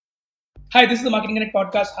Hi, this is the Marketing Connect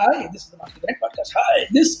podcast. Hi, this is the Marketing Connect podcast. Hi,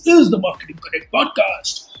 this is the Marketing Connect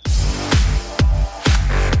podcast.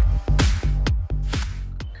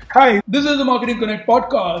 Hi, this is the Marketing Connect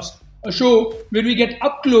podcast, a show where we get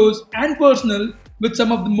up close and personal with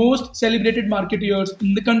some of the most celebrated marketeers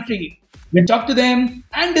in the country. We talk to them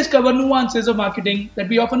and discover nuances of marketing that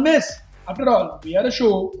we often miss. After all, we are a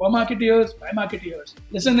show for marketeers by marketeers.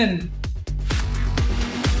 Listen in.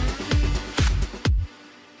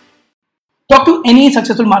 Talk to any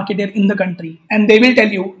successful marketer in the country, and they will tell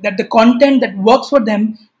you that the content that works for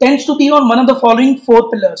them tends to be on one of the following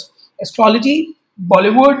four pillars: astrology,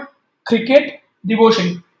 Bollywood, cricket,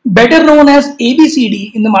 devotion, better known as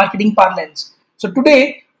ABCD in the marketing parlance. So,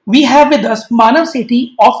 today we have with us Manav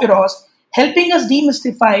Sethi of Eros helping us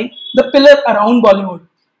demystify the pillar around Bollywood.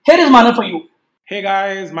 Here is Manav for you. Hey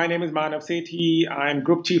guys, my name is Manav Sethi. I'm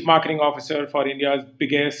Group Chief Marketing Officer for India's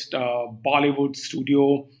biggest Bollywood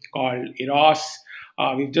studio called Eros.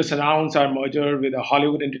 We've just announced our merger with a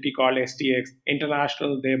Hollywood entity called STX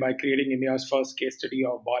International, thereby creating India's first case study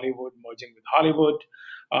of Bollywood merging with Hollywood.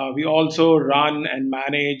 We also run and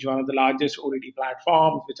manage one of the largest OTT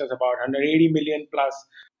platforms, which has about 180 million plus.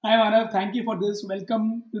 Hi Manav, thank you for this.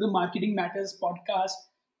 Welcome to the Marketing Matters podcast.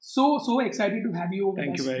 So excited to have you with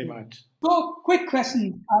Thank us you very today. much. So, quick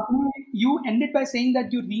question. You ended by saying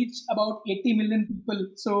that you reach about 80 million people.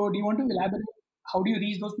 So, do you want to elaborate? How do you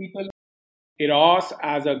reach those people? Eros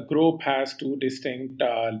as a group has two distinct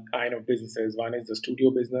line of businesses. One is the studio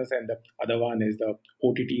business, and the other one is the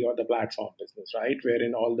OTT or the platform business, right?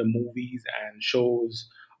 Wherein all the movies and shows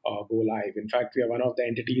go live. In fact, we are one of the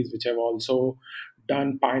entities which have also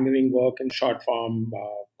done pioneering work in short form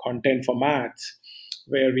content formats,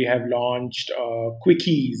 where we have launched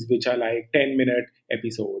quickies, which are like 10-minute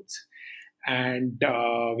episodes. And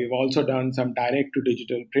we've also done some direct to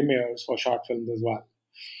digital premieres for short films as well.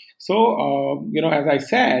 So, as I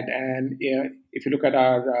said, and if you look at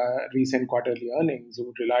our recent quarterly earnings, you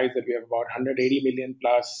would realize that we have about 180 million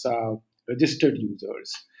plus registered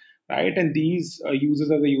users, right? And these users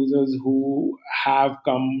are the users who have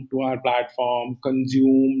come to our platform,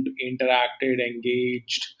 consumed, interacted,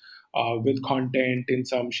 engaged with content in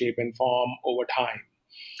some shape and form over time.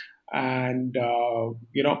 And,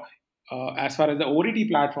 as far as the OTT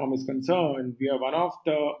platform is concerned, we are one of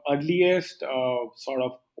the earliest sort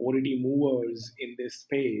of OTT movers in this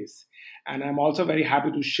space. And I'm also very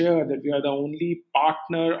happy to share that we are the only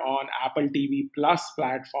partner on Apple TV Plus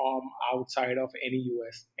platform outside of any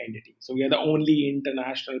US entity. So we are the only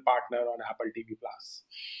international partner on Apple TV Plus,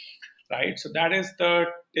 right? So that is the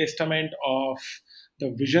testament of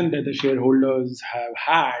the vision that the shareholders have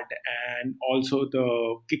had, and also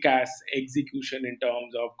the kick-ass execution in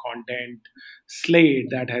terms of content slate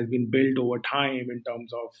that has been built over time in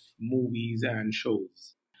terms of movies and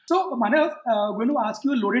shows. So, Manav, I'm going to ask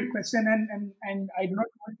you a loaded question, and I do not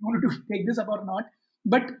want to take this up or not.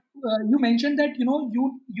 But you mentioned that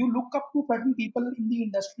you look up to certain people in the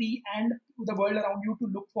industry and to the world around you to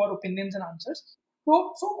look for opinions and answers.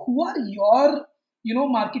 So who are your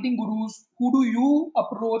marketing gurus? Who do you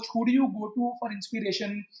approach? Who do you go to for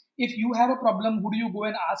inspiration? If you have a problem, who do you go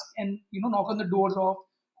and ask and knock on the doors of?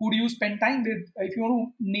 Who do you spend time with? If you want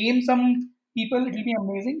to name some people, it will be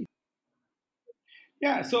amazing.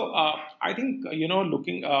 Yeah, so I think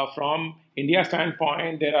looking from India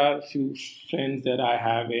standpoint, there are a few friends that I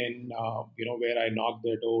have in where I knock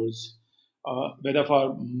their doors, whether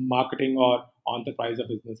for marketing or enterprise or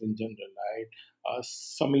business in general, right?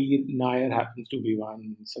 Sameer Nair happens to be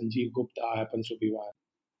one. Sanjeev Gupta happens to be one.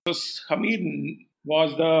 So Hamid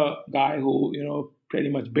was the guy who, pretty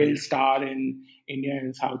much built Star in India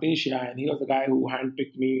and South Asia, and he was the guy who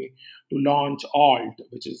handpicked me to launch Alt,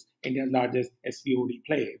 which is India's largest SVOD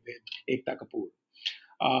play with Ekta Kapoor.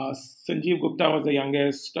 Sanjeev Gupta was the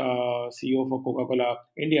youngest CEO for Coca-Cola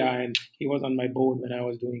India, and he was on my board when I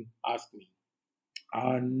was doing Ask Me.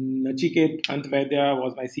 Nachiket Antvedya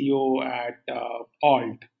was my CEO at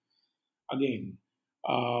Alt again,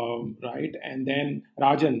 right? And then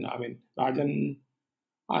Rajan, Rajan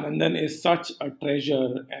Anandan is such a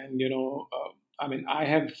treasure, and I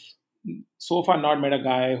have so far not met a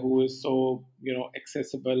guy who is so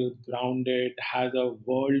accessible, grounded, has a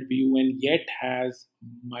world view, and yet has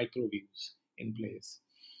micro views in place,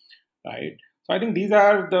 right? So I think these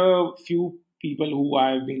are the few people who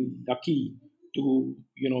I've been lucky to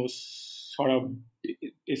sort of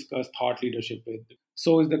discuss thought leadership with.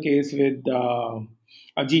 So is the case with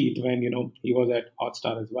Ajit when he was at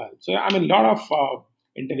Hotstar as well. So I mean, a lot of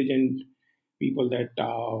intelligent people that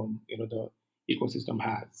the ecosystem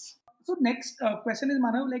has. So next question is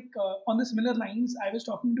Manav, like on the similar lines, I was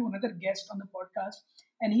talking to another guest on the podcast,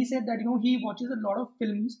 and he said that he watches a lot of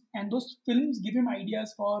films, and those films give him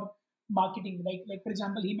ideas for marketing. Like for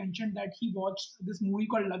example, he mentioned that he watched this movie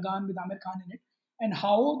called Lagan with Amir Khan in it, and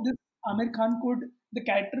how this Amir Khan the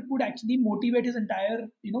character could actually motivate his entire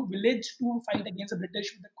village to fight against the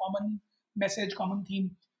British with a common message, common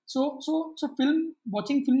theme. So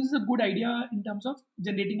watching films is a good idea in terms of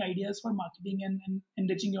generating ideas for marketing and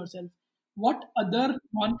enriching yourself. What other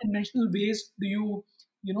non-conventional ways do you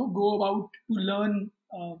go about to learn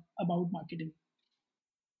about marketing?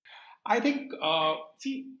 I think,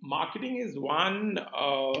 see, marketing is one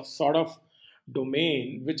sort of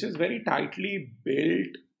domain which is very tightly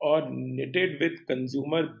built or knitted with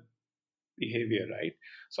consumer behavior, right?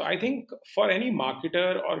 So I think for any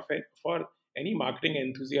marketer or for any marketing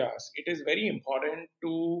enthusiast, it is very important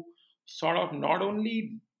to sort of not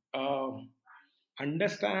only uh,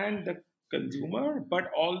 understand the consumer, but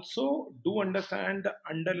also do understand the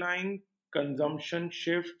underlying consumption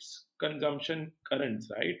shifts, consumption currents,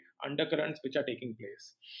 right? Undercurrents which are taking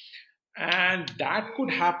place. And that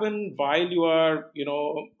could happen while you are,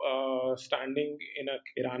 standing in a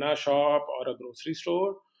kirana shop or a grocery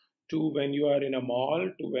store, to when you are in a mall,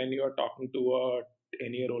 to when you are talking to a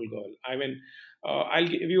 10-year-old girl. I mean, I'll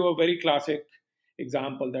give you a very classic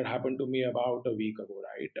example that happened to me about a week ago,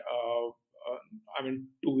 right? I mean,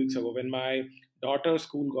 2 weeks ago, when my daughter's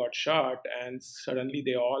school got shut, and suddenly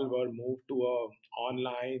they all were moved to a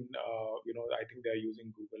online. I think they are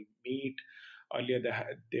using Google Meet. Earlier,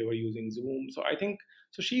 they were using Zoom. So I think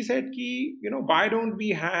so. She said, "Ki, why don't we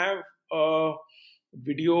have a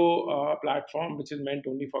video platform which is meant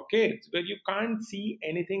only for kids, where you can't see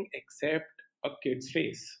anything except a kid's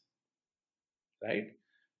face, right?"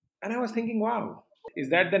 And I was thinking, wow, is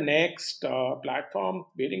that the next platform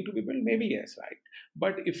waiting to be built? Maybe yes, right?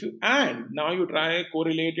 But if you, and now you try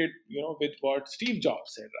correlate it, with what Steve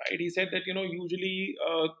Jobs said, right? He said that, usually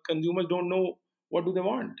consumers don't know what do they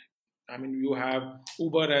want. I mean, you have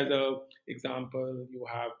Uber as a example, you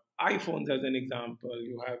have iPhones as an example,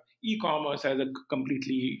 you have e-commerce as a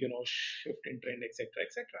completely, shift in trend, etc.,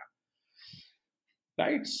 etc.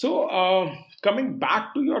 Right. So, coming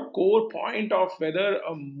back to your core point of whether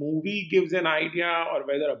a movie gives an idea, or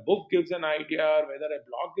whether a book gives an idea, or whether a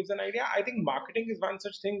blog gives an idea, I think marketing is one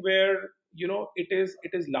such thing where it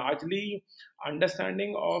is largely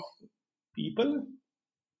understanding of people,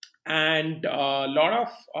 and a lot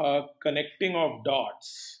of connecting of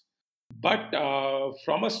dots. But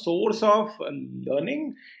from a source of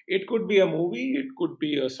learning, it could be a movie, it could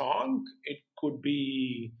be a song, it could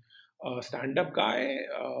be a stand-up guy.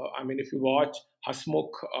 I mean, if you watch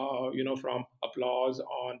Hasmukh, from Applause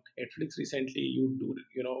on Netflix recently, you do,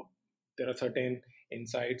 there are certain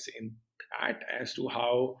insights in that as to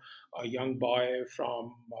how a young boy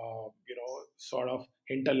from, sort of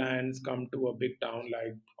hinterlands come to a big town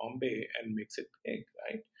like Bombay and makes it big,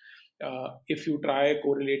 right? If you try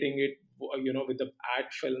correlating it, with the ad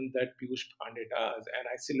film that Piyush Pandey does, and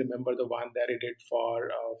I still remember the one that he did for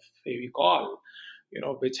Fevicol,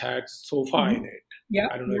 which had sofa in Mhm. it. Yeah,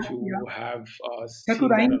 I don't know yeah, if you yeah. have seen that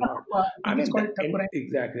Thakurain or ka not. sofa. I I think it's mean, called Thakurain.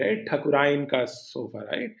 exactly, right? Thakurain ka sofa,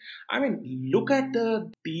 right? I mean, look at the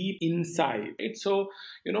deep insight. Right? So,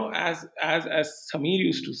 as Samir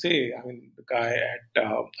used to say, I mean, the guy at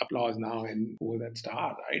Applause now, and who was at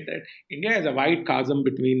Star, right? That India is a wide chasm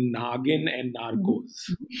between Nagin and Mhm. Narcos,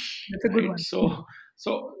 Mhm. That's a good right? one. So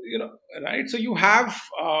right. So you have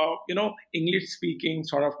English speaking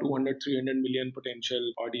sort of 200, 300 million potential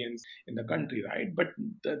audience in the country, right? But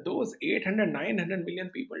those 800, 900 million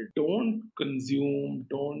people don't consume,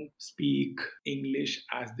 don't speak English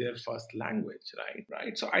as their first language,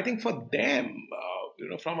 right. So I think for them,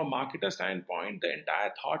 from a marketer standpoint, the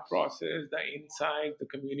entire thought process, the insight, the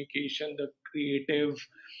communication, the creative,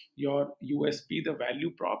 your USP, the value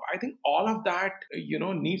prop, I think all of that,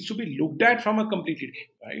 needs to be looked at from a completely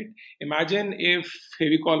right. Imagine if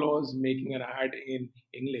Fevicol was making an ad in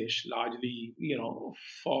English, largely,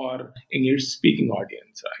 for English speaking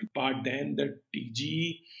audience, right? But then the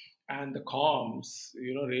TG and the comms,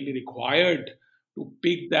 really required to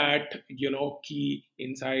pick that, key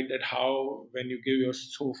insight, that how when you give your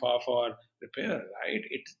sofa for repair, right?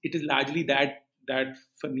 It is largely that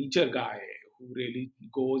furniture guy who really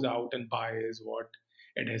goes out and buys what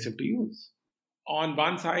adhesive to use. On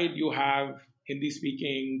one side you have Hindi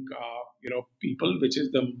speaking people, which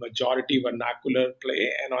is the majority vernacular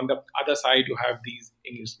play, and on the other side you have these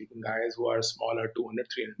English speaking guys who are smaller, 200,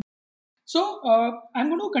 300. So I'm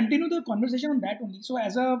going to continue the conversation on that only. So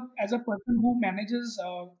as a person who manages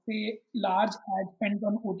say large ad spends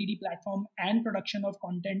on OTT platform and production of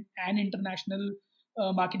content and international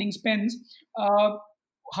marketing spends, uh,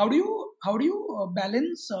 how do you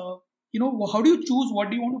balance? How do you choose what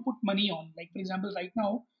do you want to put money on? Like for example, right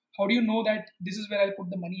now, how do you know that this is where I'll put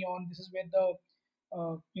the money on? This is where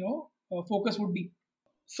the focus would be.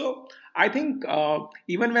 So I think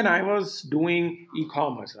even when I was doing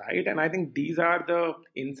e-commerce, right, and I think these are the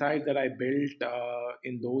insights that I built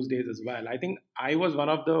in those days as well. I think I was one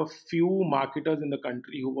of the few marketers in the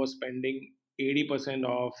country who was spending 80%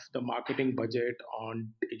 of the marketing budget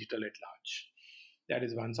on digital at large. That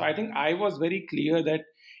is one. So I think I was very clear that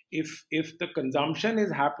if the consumption is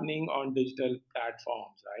happening on digital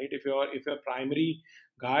platforms, right, if your primary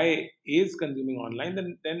guy is consuming online,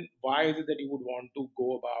 then why is it that you would want to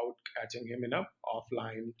go about catching him in a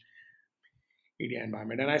offline media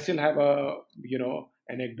environment? And I still have a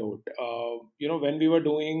anecdote. When we were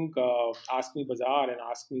doing Ask Me Bazaar and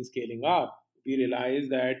Ask Me Scaling Up, we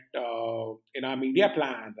realized that in our media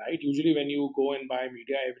plan, right, usually when you go and buy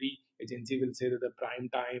media, every agency will say that the prime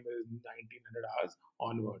time is 1900 hours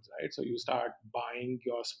onwards, right? So you start buying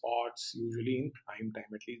your spots usually in prime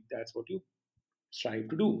time. At least that's what you strive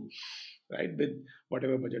to do, right, with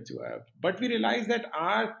whatever budgets you have. But we realize that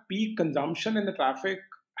our peak consumption in the traffic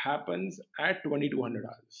happens at 2200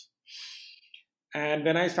 hours. And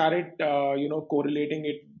when I started, correlating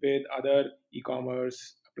it with other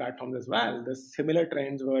e-commerce platforms as well, the similar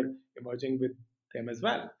trends were emerging with them as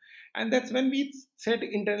well. And that's when we said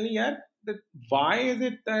internally, yeah, that why is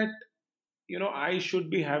it that I should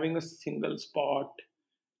be having a single spot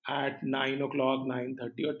at 9 o'clock,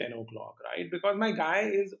 9:30, or 10 o'clock, right? Because my guy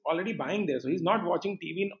is already buying there, so he's not watching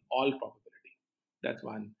TV in all probability. That's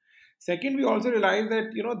one. Second, we also realized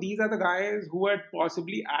that these are the guys who had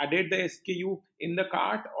possibly added the SKU in the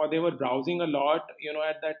cart, or they were browsing a lot,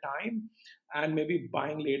 at that time, and maybe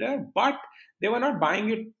buying later, but they were not buying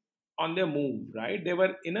it on their move, right? They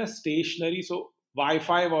were in a stationary, so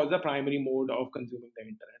Wi-Fi was the primary mode of consuming the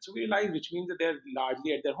internet. So we realized, which means that they're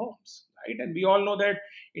largely at their homes, right? And we all know that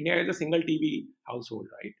India is a single TV household,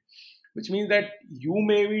 right? Which means that you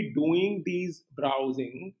may be doing these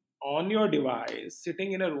browsing on your device,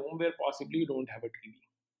 sitting in a room where possibly you don't have a TV,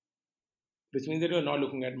 which means that you're not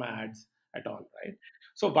looking at my ads at all, right?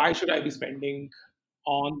 So why should I be spending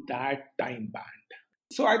on that time band?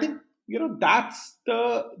 So I think that's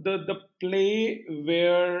the play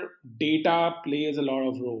where data plays a lot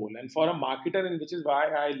of role, and for a marketer, and which is why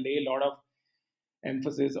I lay a lot of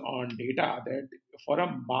emphasis on data, that for a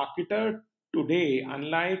marketer today,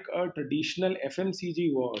 unlike a traditional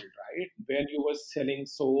FMCG world, right, where you were selling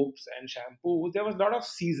soaps and shampoos, there was a lot of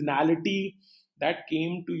seasonality that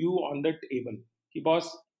came to you on the table. कि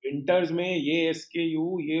boss winters में ये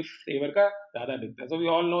SKU ये flavor का ज़्यादा बिकता है. So we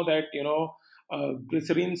all know that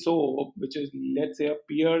glycerin soap, which is, let's say, a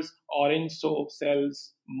Pierce orange soap,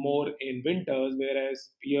 sells more in winters, whereas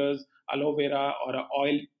Pierce aloe vera or a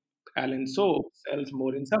oil Allen soap sells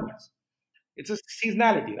more in summers. It's a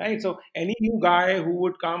seasonality, right? So any new guy who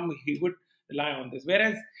would come, he would rely on this.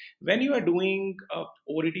 Whereas when you are doing a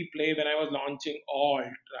OTT play, when I was launching Alt,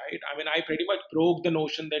 right? I mean, I pretty much broke the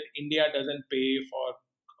notion that India doesn't pay for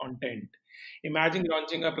content. Imagine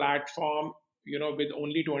launching a platform, with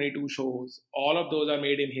only 22 shows. All of those are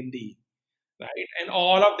made in Hindi, right? And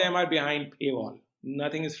all of them are behind paywall.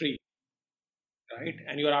 Nothing is free, right?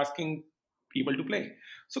 And you're asking people to play.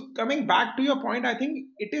 So coming back to your point, I think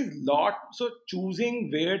it is lot. So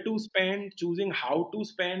choosing where to spend, choosing how to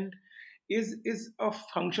spend, is a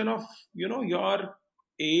function of your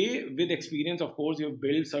with experience. Of course, you've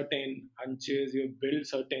built certain hunches, you've built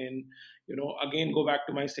certain, again, go back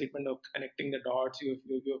to my statement of connecting the dots. You've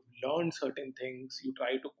learned certain things. You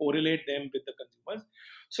try to correlate them with the consumers.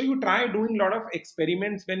 So you try doing a lot of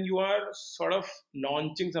experiments when you are sort of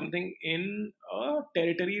launching something in a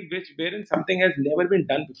territory wherein something has never been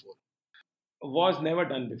done before, was never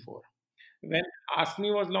done before. When Ask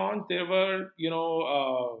Me was launched, there were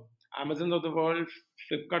Amazons of the world,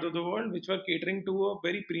 Flipkart of the world, which were catering to a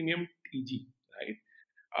very premium TG,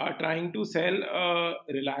 right? Trying to sell a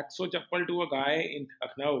Relaxo chappal to a guy in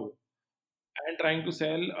Lucknow, and trying to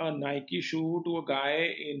sell a Nike shoe to a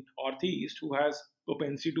guy in Northeast who has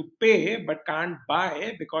propensity to pay but can't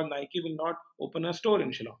buy because Nike will not open a store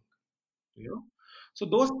in Shillong. You know, so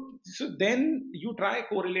then you try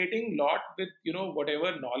correlating lot with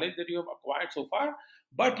whatever knowledge that you have acquired so far,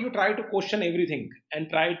 but you try to question everything and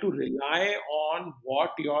try to rely on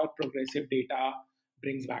what your progressive data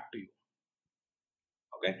brings back to you.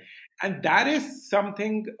 Okay, and that is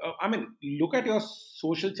something. I mean, look at your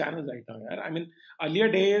social channels right now. Yeah? I mean,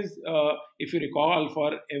 earlier days, if you recall,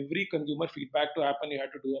 for every consumer feedback to happen, you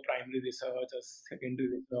had to do a primary research, a secondary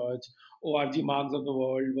research. ORG marks of the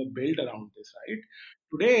world were built around this, right?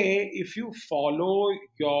 Today, if you follow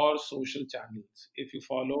your social channels, if you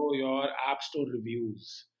follow your app store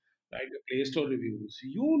reviews, right, your Play Store reviews,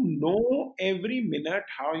 you know every minute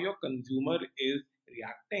how your consumer is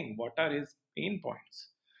reacting, what are his pain points,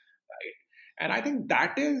 right? And I think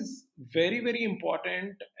that is very, very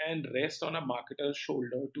important and rests on a marketer's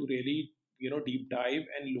shoulder to really, deep dive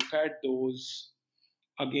and look at those,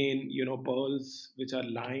 again, pearls which are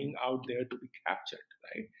lying out there to be captured,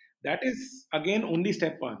 right? That is, again, only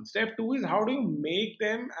step one. Step two is how do you make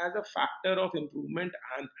them as a factor of improvement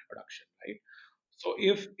and production, right? So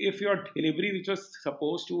if your delivery, which was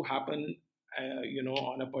supposed to happen,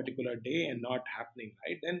 on a particular day and not happening,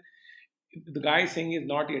 right, then the guy saying is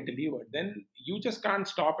not yet delivered, then you just can't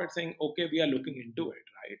stop at saying, okay, we are looking into it,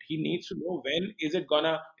 right? He needs to know when is it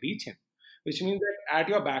gonna reach him, which means that at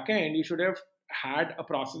your back end, you should have had a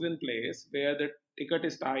process in place where the ticket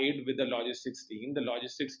is tied with the logistics team. The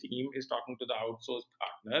logistics team is talking to the outsourced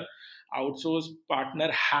partner. Outsourced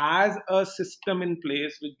partner has a system in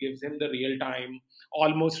place which gives him the real time,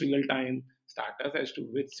 almost real time status as to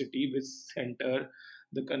which city, which center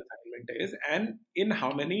the consignment is, and in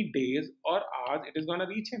how many days or hours it is going to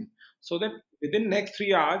reach him, so that within next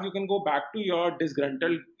 3 hours you can go back to your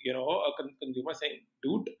disgruntled, consumer saying,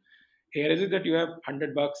 dude, here is it that you have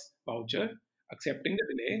 $100 voucher, accepting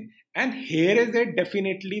the delay, and here is it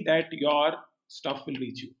definitely that your stuff will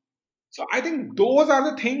reach you. So I think those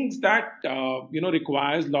are the things that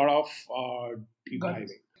requires a lot of deep Got it.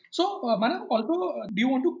 diving. So, Manav, also, do you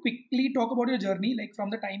want to quickly talk about your journey, like from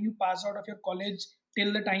the time you passed out of your college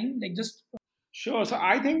till the time, like just Sure. So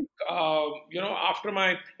I think, after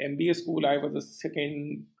my MBA school, I was the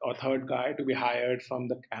second or third guy to be hired from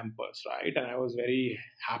the campus, right? And I was very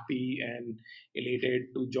happy and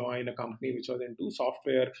elated to join a company which was into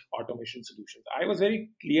software automation solutions. I was very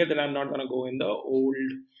clear that I'm not going to go in the old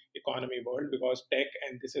economy world, because tech,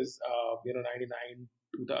 and this is,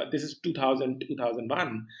 99, this is 2000,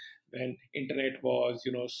 2001, when internet was,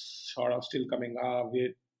 sort of still coming up.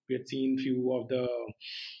 We had seen few of the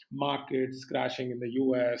markets crashing in the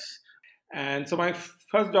US. And so my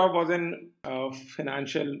first job was in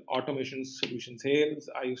financial automation solution sales.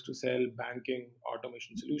 I used to sell banking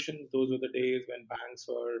automation solutions. Those were the days when banks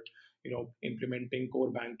were, implementing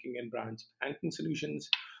core banking and branch banking solutions.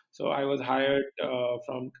 So I was hired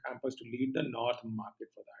from campus to lead the North market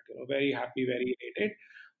for that. Very happy, very elated.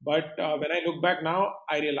 But when I look back now,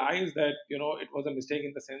 I realize that it was a mistake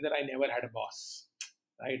in the sense that I never had a boss.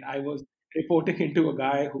 Right? I was reporting into a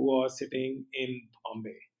guy who was sitting in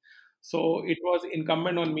Bombay. So it was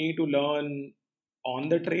incumbent on me to learn on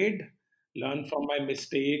the trade, learn from my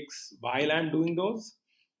mistakes while I'm doing those,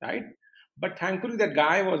 right? But thankfully, that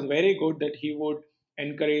guy was very good that he would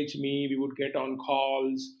encourage me. We would get on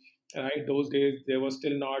calls, right? Those days, there was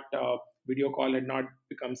still not, video call had not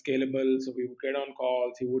become scalable. So we would get on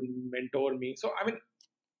calls. He would mentor me. So, I mean,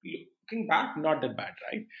 looking back, not that bad,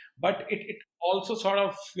 right? But it also sort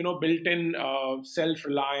of built in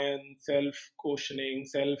self-reliance, self-cautioning,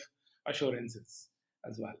 self-assurances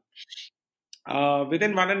as well.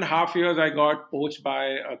 Within 1.5 years, I got poached by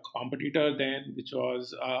a competitor then, which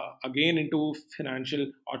was again into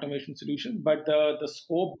financial automation solutions, but the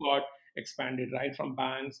scope got expanded, right? From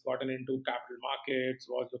banks, gotten into capital markets,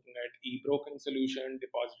 was looking at e-broking solution,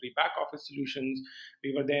 depository back office solutions.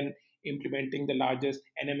 We were then implementing the largest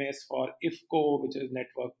NMS for IFCO, which is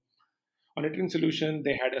network monitoring solution.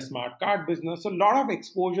 They had a smart card business. So a lot of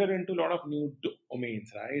exposure into a lot of new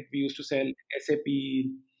domains, right? We used to sell SAP,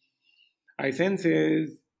 iSenses,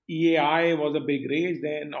 EAI was a big rage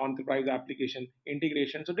then, enterprise application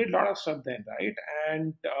integration. So did a lot of stuff then, right?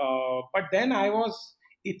 And but then I was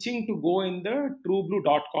itching to go in the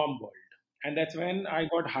TrueBlue.com world, and that's when I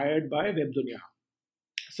got hired by WebDunia.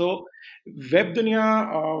 So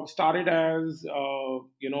WebDunia started as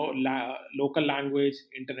local language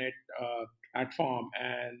internet platform,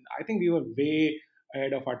 and I think we were way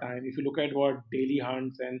ahead of our time. If you look at what Daily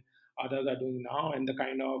Hunts and others are doing now, and the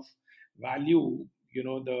kind of value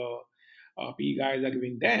the P guys are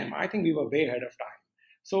giving them, I think we were way ahead of time.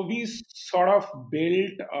 So we sort of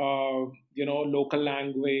built local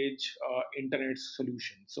language internet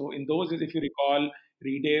solutions. So in those days, if you recall,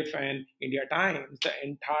 Rediff and India Times, the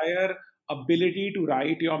entire ability to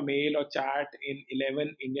write your mail or chat in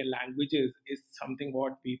 11 Indian languages is something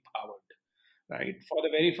what we powered, right? For the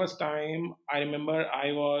very first time, I remember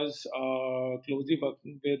I was closely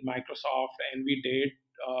working with Microsoft, and we did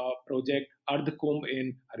project Ardh Kumbh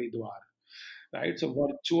in Haridwar, right? So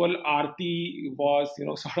virtual Aarti was,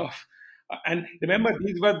 sort of, and remember,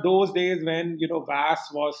 these were those days when, VAS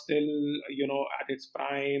was still, at its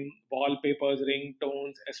prime. Wallpapers,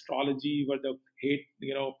 ringtones, astrology were the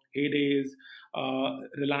heydays.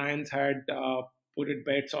 Reliance had put its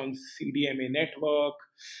bets on CDMA network,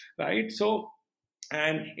 right? So,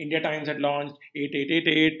 and India Times had launched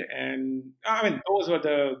 8888, and I mean, those were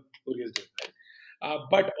the curious days, right?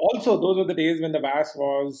 But also, those were the days when the VAS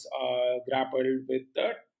was grappled with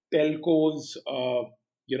the telcos,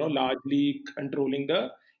 largely controlling the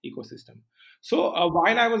ecosystem. So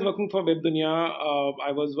while I was working for WebDunia,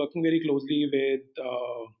 I was working very closely with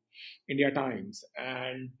India Times,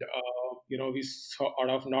 and we sort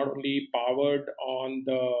of not only powered on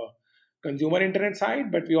the consumer internet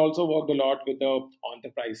side, but we also worked a lot with the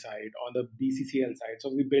enterprise side, on the BCCL side.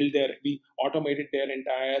 So we automated their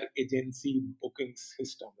entire agency booking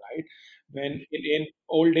system, right? When in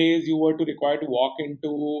old days you were to require to walk into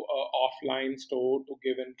a offline store to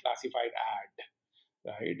give in classified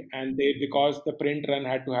ad, right? And they, because the print run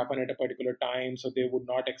had to happen at a particular time, so they would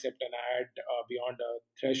not accept an ad beyond a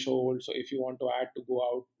threshold. So if you want to ad to go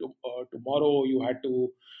out tomorrow, you had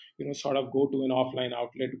to sort of go to an offline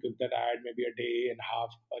outlet to give that ad maybe a day and a half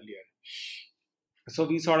earlier. So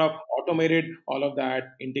we sort of automated all of that,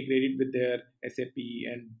 integrated with their SAP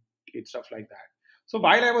and stuff like that. So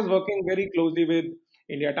while I was working very closely with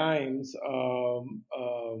India Times,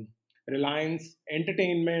 Reliance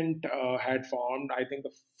Entertainment had formed. I think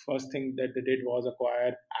the first thing that they did was acquire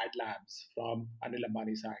Ad Labs from Anil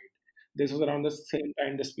Ambani's side. This was around the same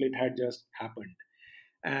time the split had just happened,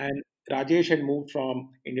 and Rajesh had moved from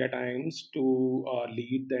India Times to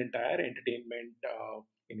lead the entire entertainment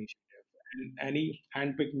initiative, and he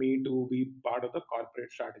handpicked me to be part of the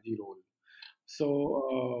corporate strategy role.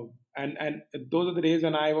 So, and those are the days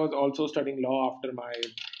when I was also studying law after my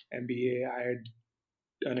MBA. I had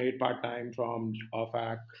done it part time from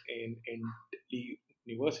FAC in Delhi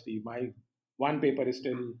University. My one paper is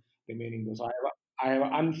still remaining though, so I have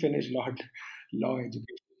unfinished law education,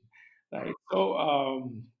 right? So,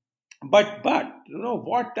 but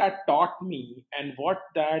what that taught me and what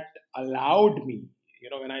that allowed me,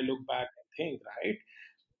 when I look back and think,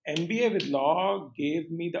 right, MBA with law gave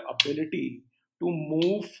me the ability to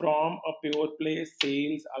move from a pure play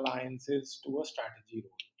sales alliances to a strategy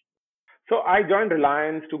role. So I joined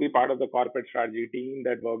Reliance to be part of the corporate strategy team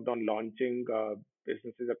that worked on launching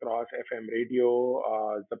businesses across FM radio,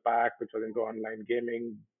 Zapak, which was into online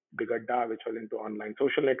gaming, Bigadda, which was into online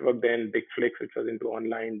social network, then Bigflix, which was into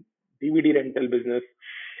online DVD rental business,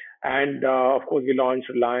 and of course we launched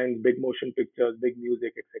Reliance, Big Motion Pictures, Big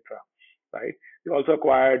Music, etc. Right. We also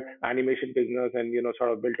acquired animation business and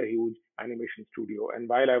sort of built a huge animation studio. And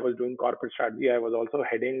while I was doing corporate strategy, I was also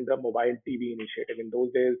heading the mobile TV initiative. In those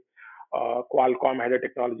days, Qualcomm had a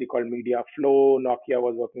technology called Media Flow. Nokia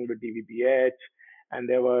was working with DVB-H, and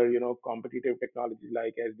there were competitive technologies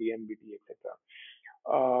like SDMBT, etc.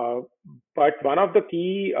 Uh, but one of the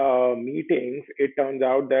key meetings, it turns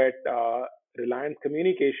out that Reliance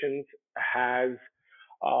Communications has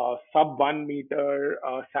sub 1 meter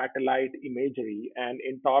satellite imagery, and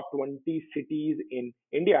in top 20 cities in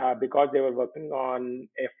India, because they were working on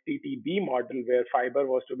FTTB model where fiber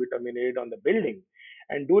was to be terminated on the building.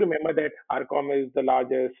 And do remember that Arcom is the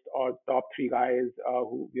largest or top three guys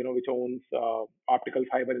who which owns optical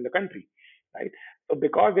fiber in the country, right? So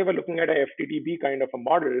because they were looking at a FTTB kind of a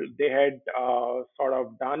model, they had sort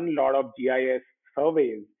of done a lot of GIS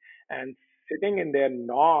surveys, and sitting in their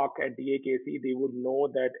knock at DAKC, they would know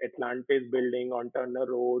that Atlantis building on Turner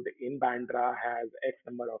Road in Bandra has X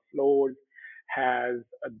number of floors, has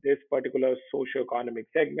this particular socio-economic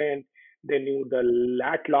segment. They knew the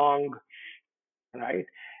lat long, right?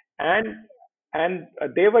 And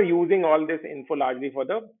they were using all this info largely for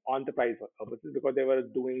the enterprise purposes because they were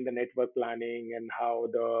doing the network planning and how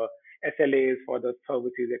the SLAs for the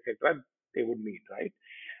services, etc. They would meet, right?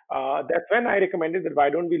 That's when I recommended that why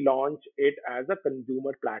don't we launch it as a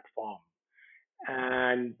consumer platform,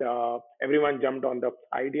 and everyone jumped on the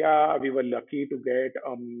idea. We were lucky to get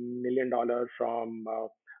 $1 million from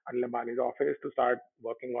Anil Ambani's office to start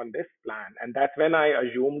working on this plan, and that's when I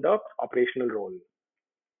assumed the operational role.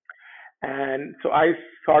 And so I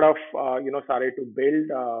sort of, started to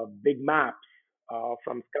build big maps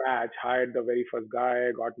from scratch, hired the very first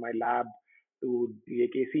guy, got my lab to the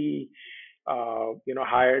AKC,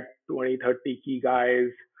 hired 20, 30 key guys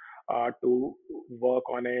to work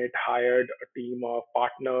on it, hired a team of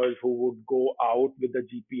partners who would go out with the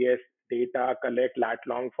GPS data, collect lat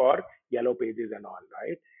long for yellow pages and all,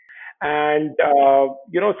 right? And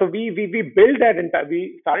so we built that entire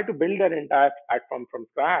we started to build that entire platform from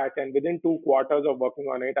scratch. And within 2 quarters of working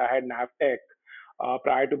on it, I had Navtech,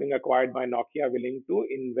 prior to being acquired by Nokia, willing to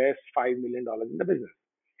invest $5 million in the business.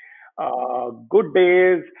 Good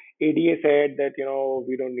days, ADA said that,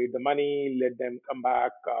 we don't need the money, let them come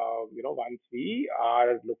back, once we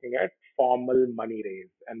are looking at formal money raise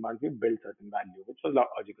and once we build certain value, which was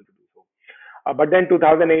logical to do so. But then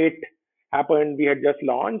 2008 happened. We had just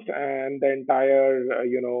launched, and the entire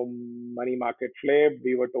money market flipped.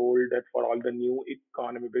 We were told that for all the new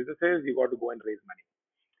economy businesses, you got to go and raise money.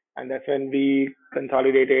 And that's when we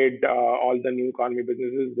consolidated all the new economy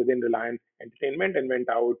businesses within Reliance Entertainment and went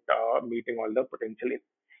out meeting all the potential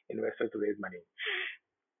investors to raise money.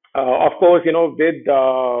 Of course,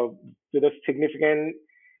 with a significant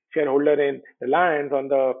shareholder in Reliance on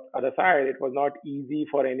the other side, it was not easy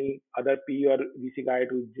for any other P or VC guy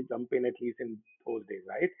to jump in, at least in those days,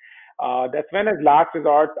 right? That's when, as last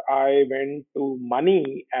resort, I went to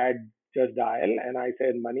Money at Just Dial, and I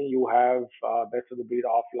said, Money, you have best of the breed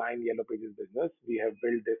offline Yellow Pages business. We have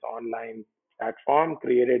built this online platform,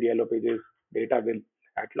 created Yellow Pages data with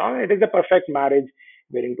at long. It is a perfect marriage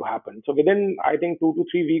waiting to happen. So within, I think, 2 to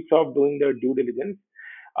 3 weeks of doing the due diligence,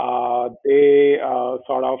 they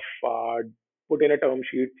sort of put in a term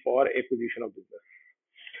sheet for acquisition of business.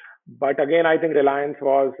 But again, I think Reliance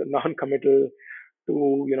was non-committal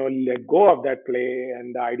to let go of that play,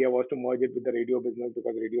 and the idea was to merge it with the radio business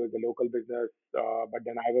because radio is a local business. But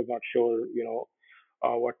then I was not sure,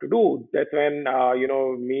 what to do. That's when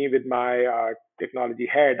me with my technology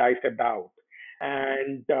head, I stepped out.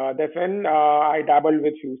 And that's when I dabbled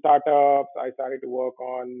with few startups. I started to work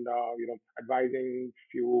on advising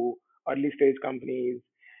few early stage companies.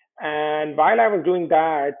 And while I was doing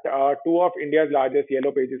that, two of India's largest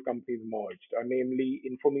Yellow Pages companies merged, namely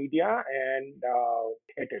Infomedia and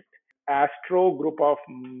Edit. Astro Group of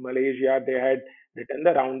Malaysia, they had written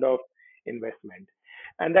the round of investment.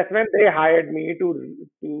 And that's when they hired me to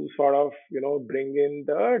sort of bring in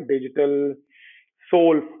the digital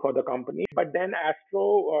soul for the company. But then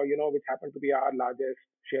Astro, which happened to be our largest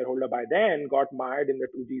shareholder by then, got mired in the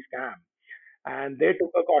 2G scam, and they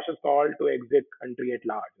took a cautious call to exit country at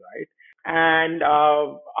large, right? And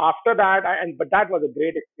after that, but that was a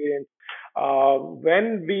great experience.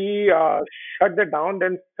 When we shut that down,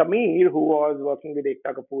 then Samir, who was working with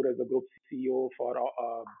Ekta Kapoor as the group CEO for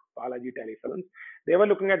Balaji Telefilms, they were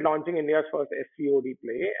looking at launching India's first SVOD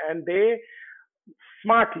play, and they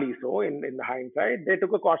smartly so in the hindsight, they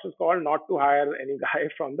took a cautious call not to hire any guy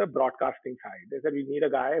from the broadcasting side. They said we need a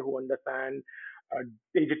guy who understands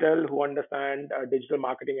digital, who understand digital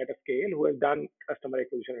marketing at a scale, who has done customer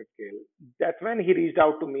acquisition at scale. That's when he reached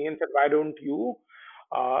out to me and said, why don't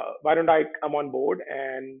I come on board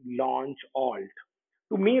and launch Alt?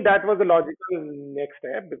 To me, that was the logical next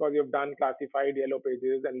step because you've done classified Yellow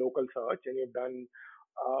Pages and local search, and you've done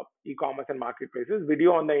e-commerce and marketplaces.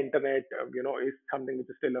 Video on the internet, is something which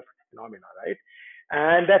is still a phenomena, right?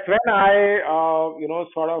 And that's when I,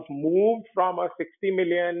 sort of moved from a 60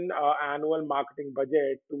 million annual marketing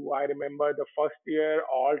budget to, I remember the first year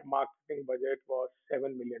alt marketing budget was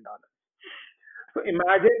 $7 million. So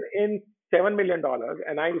imagine in $7 million,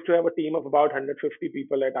 and I used to have a team of about 150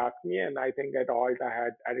 people at Ask Me, and I think at Alt I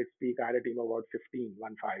had at its peak I had a team of about 15,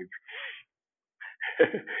 1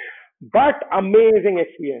 5. But amazing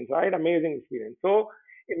experience, right? Amazing experience. So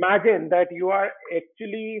imagine that you are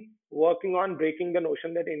actually working on breaking the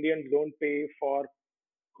notion that Indians don't pay for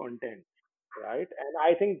content, right? And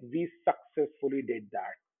I think we successfully did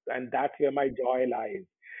that, and that's where my joy lies.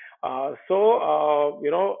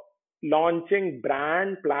 Launching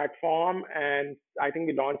brand platform, and I think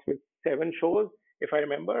we launched with 7 shows, if I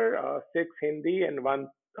remember, six Hindi and one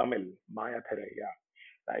Tamil, Maya Therai, yeah,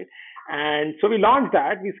 right? And so we launched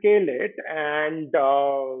that, we scaled it, and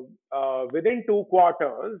within 2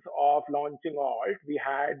 quarters of launching Alt, we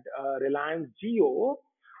had Reliance Jio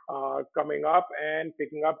coming up and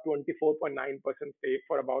picking up 24.9% stake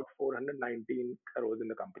for about 419 crores in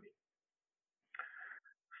the company.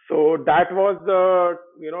 So that was the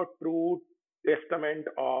true testament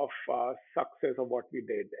of success of what we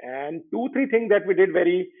did. And 2 3 things that we did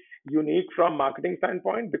very unique from marketing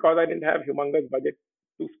standpoint, because I didn't have humongous budget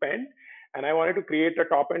to spend, and I wanted to create a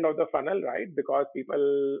top end of the funnel, right? Because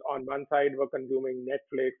people on one side were consuming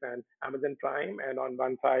Netflix and Amazon Prime, and on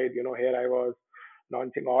one side, here I was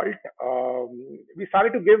launching Alt. We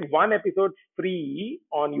started to give one episode free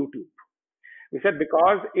on YouTube. We said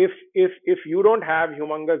because if you don't have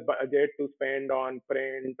humongous budget to spend on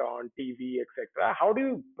print, on TV, etc., how do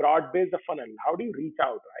you broad base the funnel? How do you reach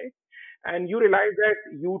out, right? and you realize that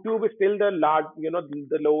YouTube is still the large,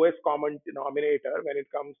 the lowest common denominator when it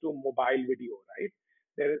comes to mobile video, right?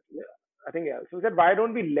 There is, I think, yeah. So we said, why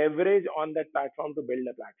don't we leverage on that platform to build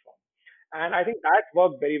a platform? And I think that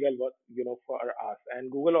worked very well, for us.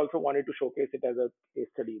 And Google also wanted to showcase it as a case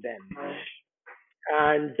study then.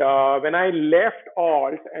 And when I left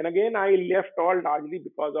Alt, and again I left Alt largely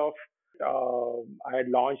because of I had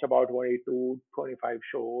launched about 22, 25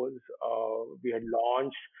 shows. We had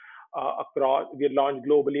launched we had launched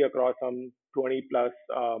globally across some 20 plus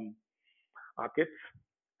markets,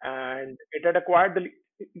 and it had acquired the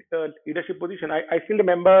leadership position. I still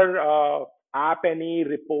remember App Annie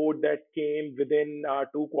report that came within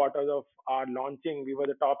 2 quarters of our launching. We were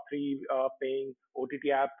the top three paying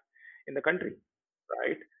OTT app in the country,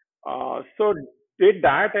 right? So did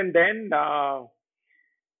that, and then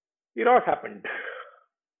what happened,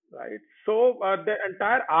 right? So the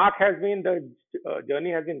entire arc has been the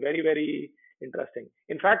journey has been very very interesting.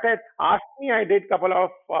 In fact, at Ask Me, I did couple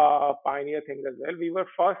of pioneer things as well. We were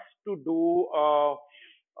first to do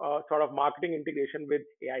sort of marketing integration with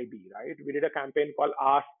AIB, right? We did a campaign called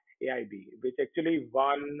Ask AIB, which actually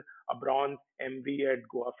won a bronze MV at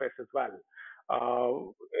Goa Fest as well.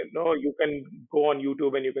 You can go on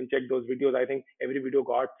YouTube and you can check those videos. I think every video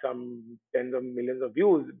got some tens of millions of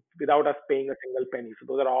views without us paying a single penny. So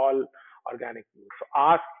those are all organic views. So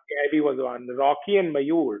Ask AIB was one. Rocky and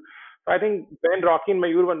Mayur. So I think when Rocky and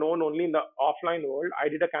Mayur were known only in the offline world, I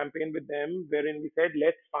did a campaign with them wherein we said,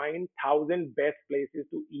 let's find 1,000 best places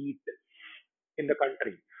to eat in the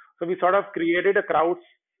country. So we sort of created a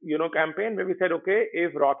campaign where we said, okay,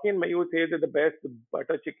 if Rocky and Mayur says that the best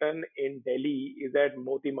butter chicken in Delhi is at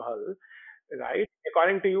Moti Mahal, right?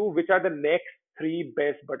 According to you, which are the next three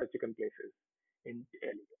best butter chicken places in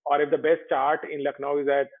Delhi? Or if the best chaat in Lucknow is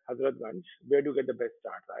at Hazratganj, where do you get the best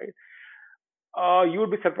chaat, right? You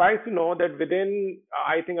would be surprised to know that within,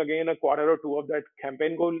 I think, again, a quarter or two of that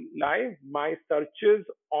campaign go live, my searches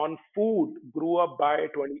on food grew up by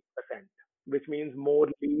 20%, which means more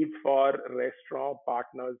leads for restaurant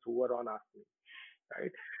partners who were on Ask Me,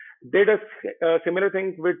 right? Did a similar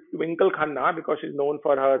thing with Twinkle Khanna because she's known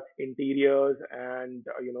for her interiors and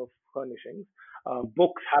furnishings.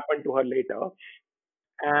 Books happened to her later,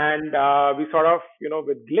 and we sort of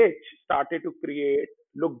with Glitch started to create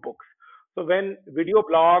lookbooks. So when video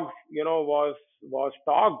blogs was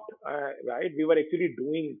talked, right, we were actually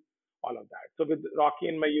doing all of that. So with Rocky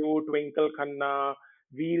and Mayu, Twinkle Khanna,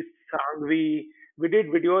 Veer Sangvi, we did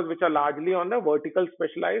videos which are largely on the vertical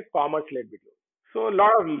specialized commerce led videos. So a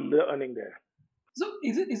lot of learning there. So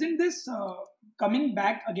isn't this coming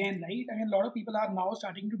back again, right? I mean, a lot of people are now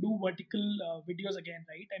starting to do vertical videos again,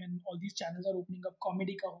 right? I mean, all these channels are opening up.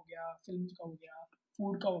 Comedy ka ho gaya, films ka ho gaya,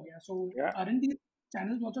 food ka ho gaya. So Yeah. aren't these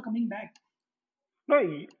channels also coming back? No,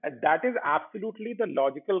 that is absolutely the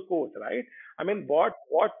logical course, right? I mean, what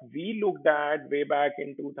we looked at way back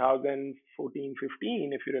in 2014,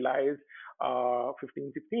 15, if you realize,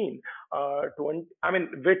 15, 16, 20, I mean,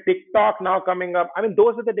 with TikTok now coming up, I mean,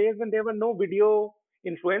 those are the days when there were no video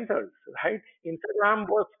influencers, right? Instagram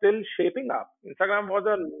was still shaping up. Instagram was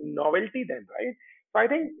a novelty then, right? So I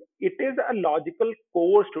think it is a logical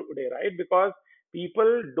course today, right? Because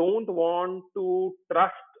people don't want to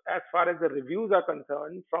trust as far as the reviews are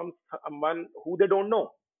concerned from someone who they don't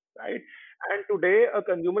know, right? And today a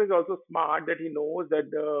consumer is also smart that he knows that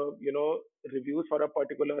the reviews for a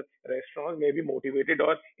particular restaurant may be motivated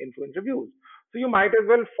or influence reviews. So you might as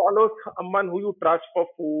well follow someone who you trust for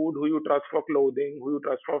food, who you trust for clothing, who you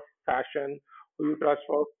trust for fashion, who you trust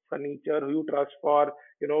for furniture, who you trust for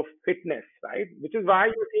fitness, right? Which is why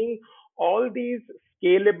you're seeing all these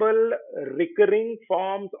scalable recurring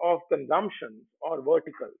forms of consumption or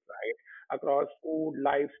verticals, right? Across food,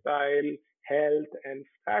 lifestyle, health, and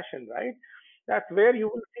fashion, right? That's where you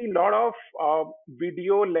will see a lot of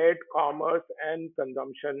video-led commerce and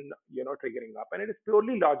consumption, triggering up, and it is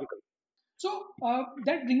purely logical. So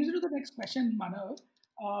that brings me to the next question, Manav.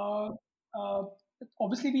 Uh, uh,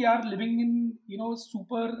 Obviously, we are living in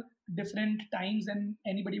super different times than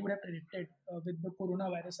anybody would have predicted with the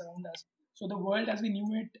coronavirus around us. So the world as we knew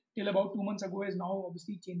it till about 2 months ago is now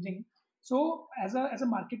obviously changing. So as a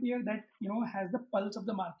marketeer that has the pulse of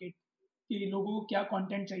the market, कि लोगों को क्या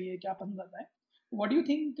content चाहिए, क्या पसंद आता है. What do you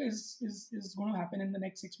think is going to happen in the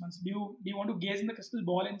next 6 months? Do you want to gaze in the crystal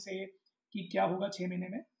ball and say कि क्या होगा 6 महीने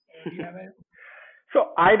में? Do you have a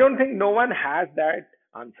So I don't think no one has that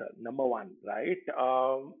answer. Number one, right?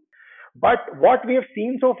 But what we have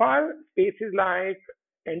seen so far, spaces like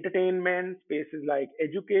entertainment, spaces like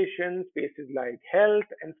education, spaces like health,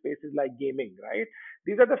 and spaces like gaming, right?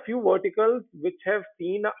 These are the few verticals which have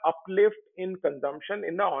seen an uplift in consumption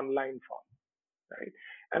in the online form, right?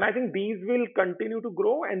 And I think these will continue to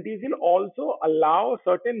grow, and these will also allow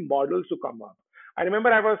certain models to come up. I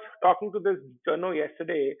remember I was talking to this journo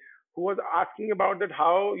yesterday who was asking about that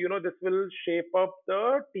how this will shape up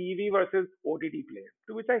the TV versus OTT play.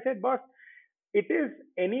 To which I said, boss, it is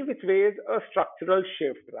any which ways a structural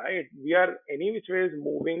shift, right? We are any which ways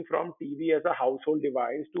moving from TV as a household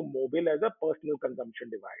device to mobile as a personal consumption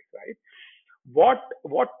device, right?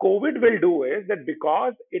 What COVID will do is that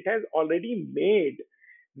because it has already made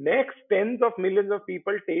next tens of millions of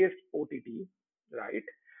people taste OTT, right?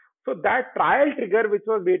 So that trial trigger which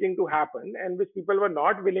was waiting to happen and which people were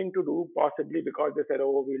not willing to do possibly because they said,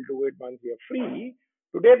 oh, we'll do it once we are free.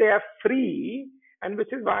 Today they are free, and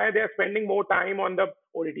which is why they are spending more time on the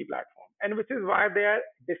OTT platform, and which is why they are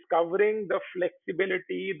discovering the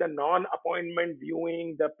flexibility, the non-appointment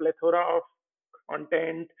viewing, the plethora of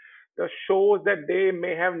content, the shows that they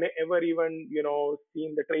may have never even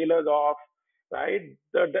seen the trailers of, right?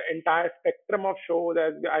 The entire spectrum of shows,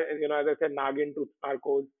 as I said, Nagin to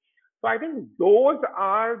Narcos. So I think those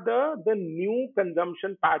are the new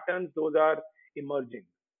consumption patterns. Those are emerging,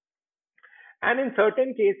 and in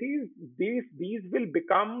certain cases, these will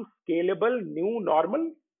become scalable new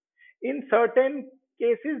normal. In certain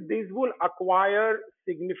cases, these will acquire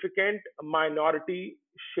significant minority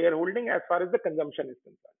shareholding as far as the consumption is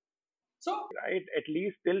concerned. So, Right? At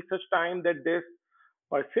least till such time that this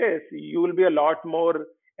persists, you will be a lot more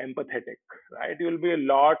empathetic, right? You will be a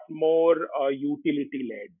lot more utility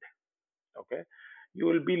led. Okay, you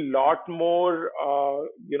will be a lot more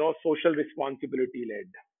social responsibility led,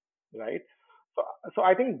 right? So, so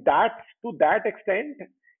I think that to that extent,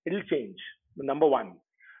 it'll change. Number one.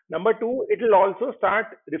 Number two, it'll also start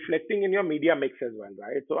reflecting in your media mix as well,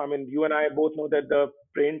 right? So, I mean, you and I both know that the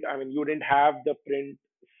print, I mean, you didn't have the print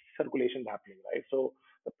circulation happening, right? So,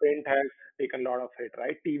 the print has taken a lot of it,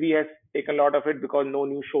 right? TV has taken a lot of it because no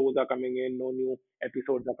new shows are coming in, no new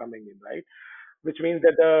episodes are coming in, right? Which means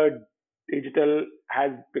that the digital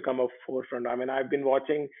has become a forefront. I mean, I've been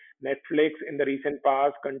watching Netflix in the recent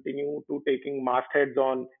past continue to taking mastheads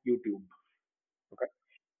on YouTube, okay,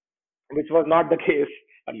 which was not the case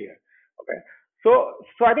earlier. Okay,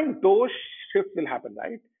 so I think those shifts will happen,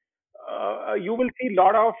 right? You will see a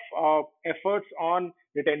lot of efforts on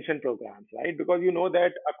retention programs, right? Because you know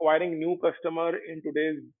that acquiring new customer in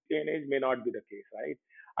today's day and age may not be the case, right?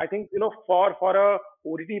 I think for a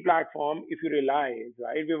OTT platform, if you realize,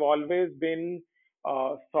 right, we've always been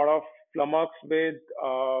sort of flummoxed with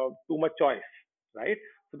too much choice, right?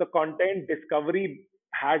 So the content discovery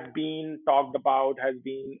has been talked about, has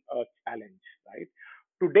been a challenge, right?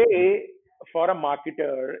 Today, for a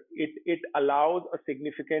marketer, it allows a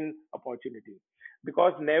significant opportunity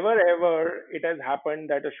because never ever it has happened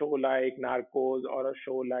that a show like Narcos or a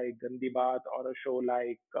show like Gandhi Baat or a show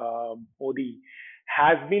like Modi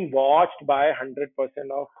has been watched by 100%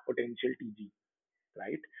 of potential TG,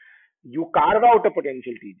 right? You carve out a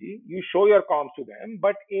potential TG, you show your comms to them,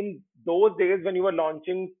 but in those days when you were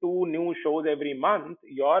launching two new shows every month,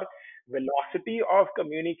 your velocity of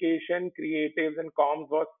communication, creatives, and comms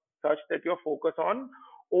was such that your focus on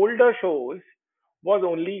older shows was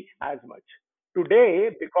only as much.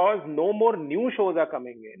 Today, because no more new shows are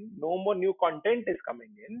coming in, no more new content is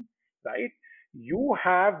coming in, right? You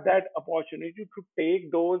have that opportunity to take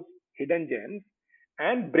those hidden gems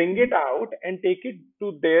and bring it out and take it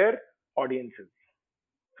to their audiences.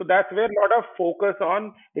 So that's where a lot of focus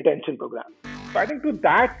on retention programs. So I think to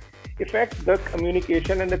that effect, the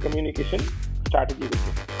communication and the communication strategy will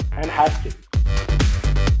change and has changed.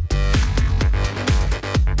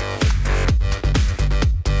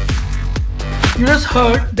 you just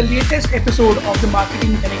heard the latest episode of the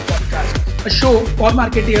Marketing Connect podcast, a show for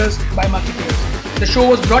marketeers by marketeers. The show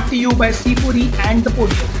was brought to you by C4E and The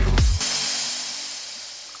Podium.